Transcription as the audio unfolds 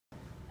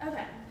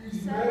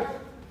So,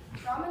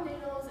 ramen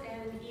noodles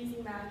and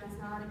easy mac is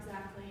not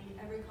exactly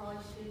every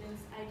college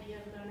student's idea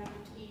of bon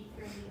appetit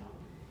for a meal.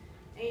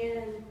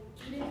 And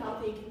eating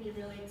healthy can be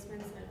really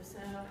expensive, so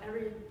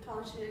every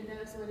college student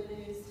knows what it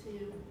is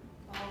to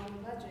fall on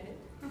a budget.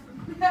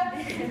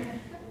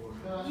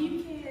 You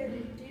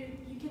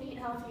can eat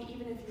healthy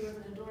even if you live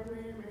in a dorm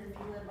room or if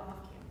you live off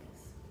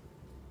campus.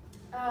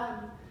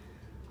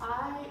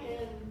 I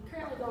am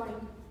currently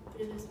going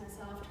through this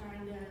myself,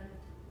 trying to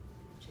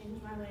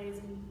change my ways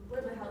and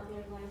live a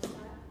healthier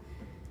lifestyle.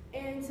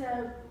 And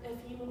so if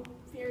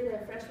you're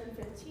the freshman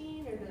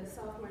 15 or the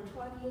sophomore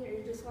 20 or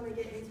you just want to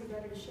get into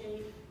better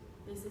shape,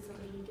 this is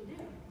something you can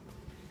do.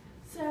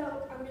 So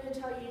I'm going to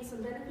tell you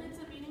some benefits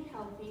of eating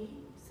healthy,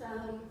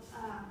 some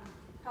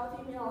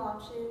healthy meal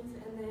options,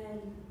 and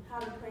then how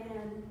to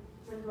plan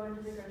when going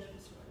to the grocery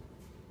store.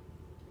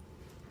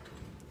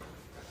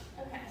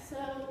 Okay,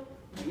 so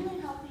eating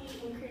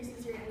healthy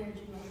increases your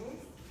energy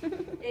levels.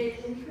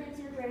 It improves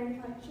your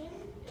brain function.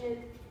 It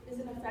is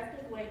an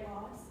effective weight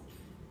loss.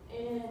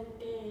 And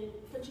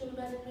it puts you in a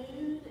better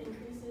mood,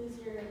 increases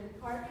your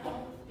heart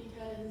health,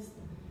 because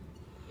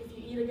if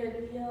you eat a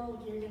good meal,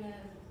 you're going to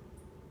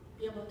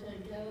be able to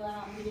go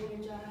out and be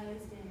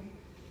energized and,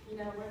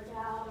 work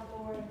out.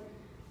 Or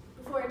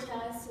before a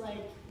test,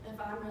 like if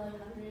I'm really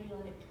hungry,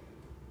 like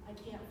I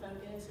can't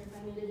focus, or if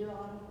I need to do a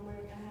lot of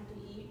homework, I have to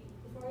eat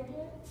before I do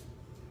it.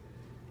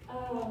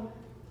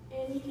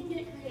 And you can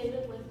get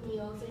creative with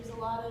meals. There's a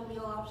lot of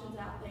meal options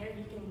out there.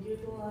 You can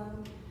Google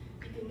them.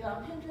 You can go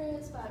on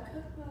Pinterest, buy a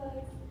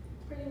cookbook,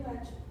 pretty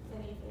much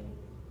anything.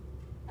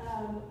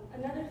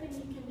 Another thing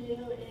you can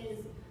do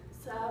is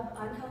sub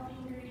unhealthy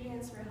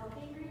ingredients for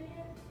healthy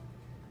ingredients.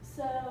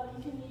 So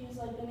you can use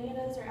like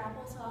bananas or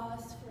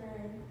applesauce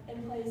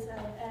in place of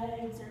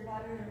eggs or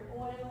butter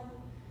or oil.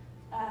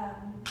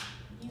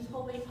 Use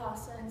whole wheat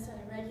pasta instead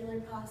of regular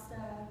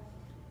pasta.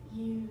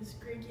 Use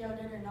Greek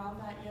yogurt or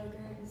non-fat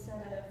yogurt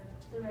instead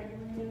of the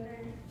regular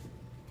yogurt.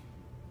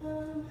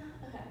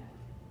 Okay.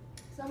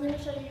 So I'm going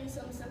to show you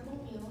some simple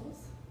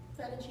meals.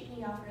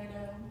 Fettuccine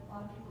Alfredo, a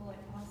lot of people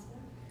like pasta.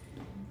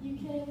 You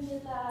can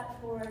get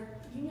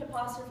you can get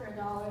pasta for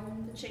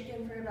 $1, the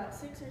chicken for about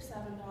 $6 or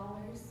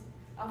 $7,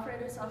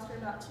 Alfredo sauce for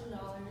about $2,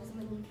 and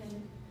then you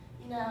can,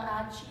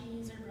 add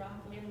cheese or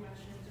broccoli or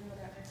mushrooms or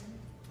whatever.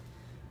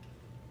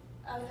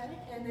 Okay,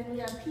 and then we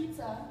have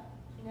pizza.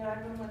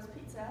 Everyone loves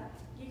pizza.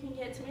 You can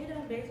get tomato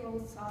and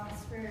basil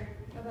sauce for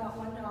about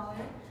 $1.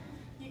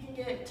 You can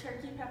get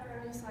turkey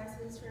pepperoni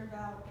slices for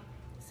about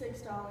 $6,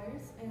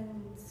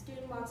 and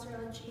skimmed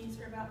mozzarella cheese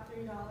for about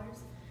 $3,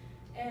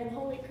 and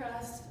whole wheat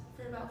crust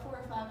for about $4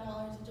 or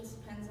 $5. It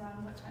just depends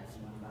on what type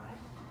you want to buy.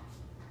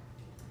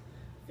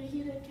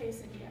 Fajita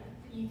quesadilla.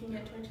 You can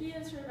get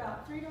tortillas for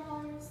about $3,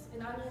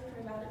 an onion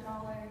for about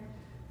 $1,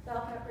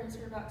 bell peppers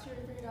for about $2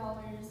 or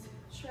 $3,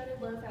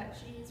 shredded low-fat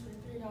cheese for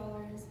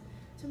 $3,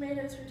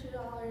 tomatoes for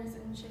 $2,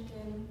 and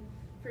chicken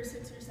for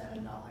 $6 or $7.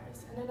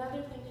 And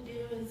another thing to do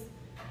is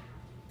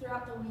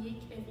throughout the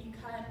week, if you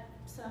cut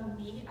some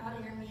meat out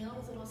of your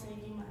meals, it'll save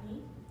you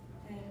money.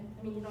 And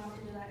you don't have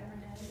to do that every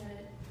day, but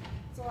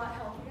it's a lot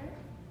healthier.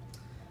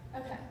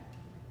 Okay,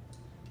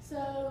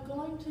 so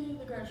going to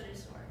the grocery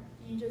store,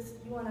 you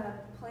want to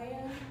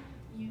plan,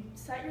 you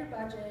set your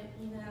budget.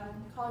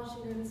 College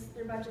students,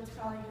 their budget's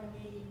probably going to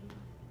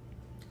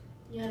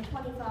be,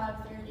 25,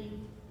 30,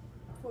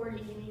 40,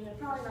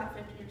 probably not $50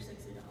 or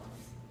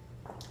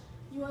 $60.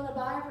 You want to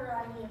buy a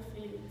variety of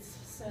foods,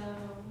 so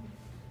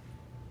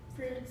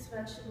fruits,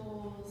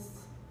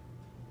 vegetables,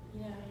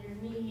 your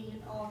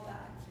meat, all of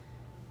that.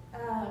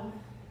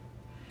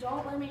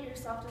 Don't limit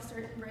yourself to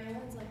certain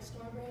brands, like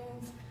store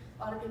brands.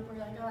 A lot of people are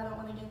like, oh, I don't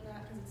want to get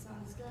that because it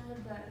sounds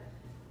good, but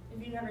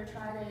if you've never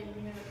tried it,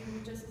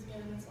 it's just as good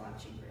and it's a lot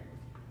cheaper.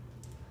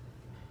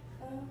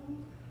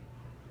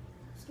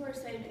 Store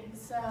savings.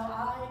 So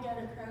I go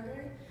to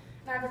Kroger,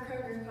 and I have a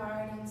Kroger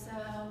card, and so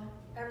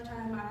every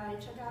time I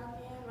check out at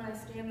the end, when I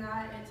scan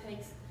that, it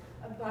takes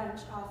a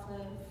bunch off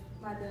of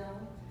my bill.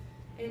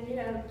 And you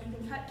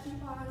can cut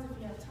coupons if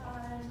you have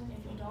time.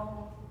 If you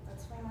don't,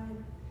 that's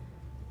fine.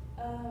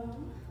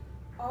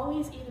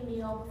 Always eat a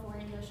meal before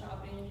you go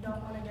shopping. You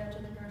don't want to go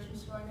to the grocery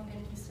store with an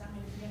empty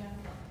stomach.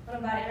 Want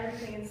to buy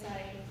everything in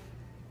sight.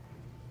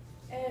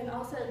 And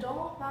also,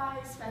 don't buy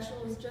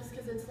specials just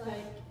because it's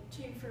like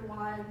 2 for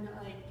 $1.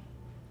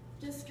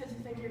 Just because you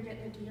think you're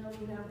getting a deal.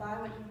 Buy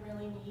what you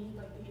really need,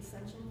 like the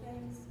essential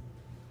things.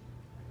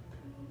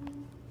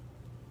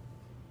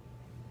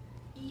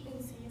 Eat in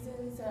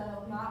season,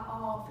 so not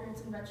all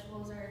fruits and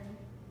vegetables are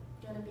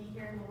going to be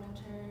here in the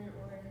winter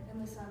or in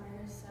the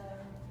summer, so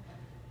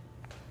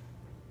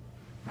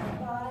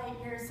buy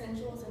your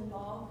essentials in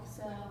bulk,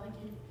 so like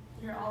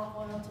your olive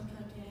oil to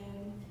cook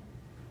in.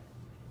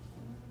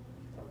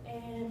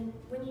 And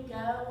when you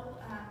go,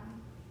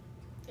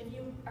 if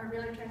you are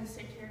really trying to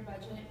stick to your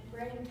budget,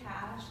 bring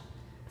cash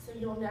so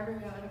you'll never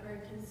go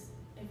over, because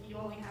if you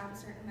only have a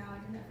certain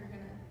amount, you're never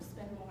going to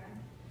spend more.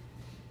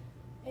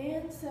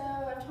 And so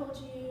I've told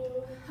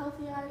you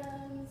healthy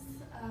items,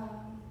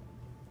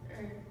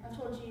 or I've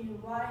told you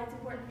why it's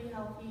important to be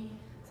healthy,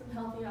 some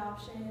some healthy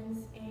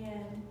options.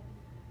 And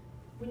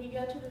when you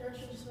go to the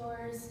grocery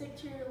store, stick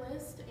to your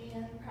list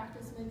and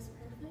practice makes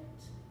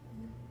perfect.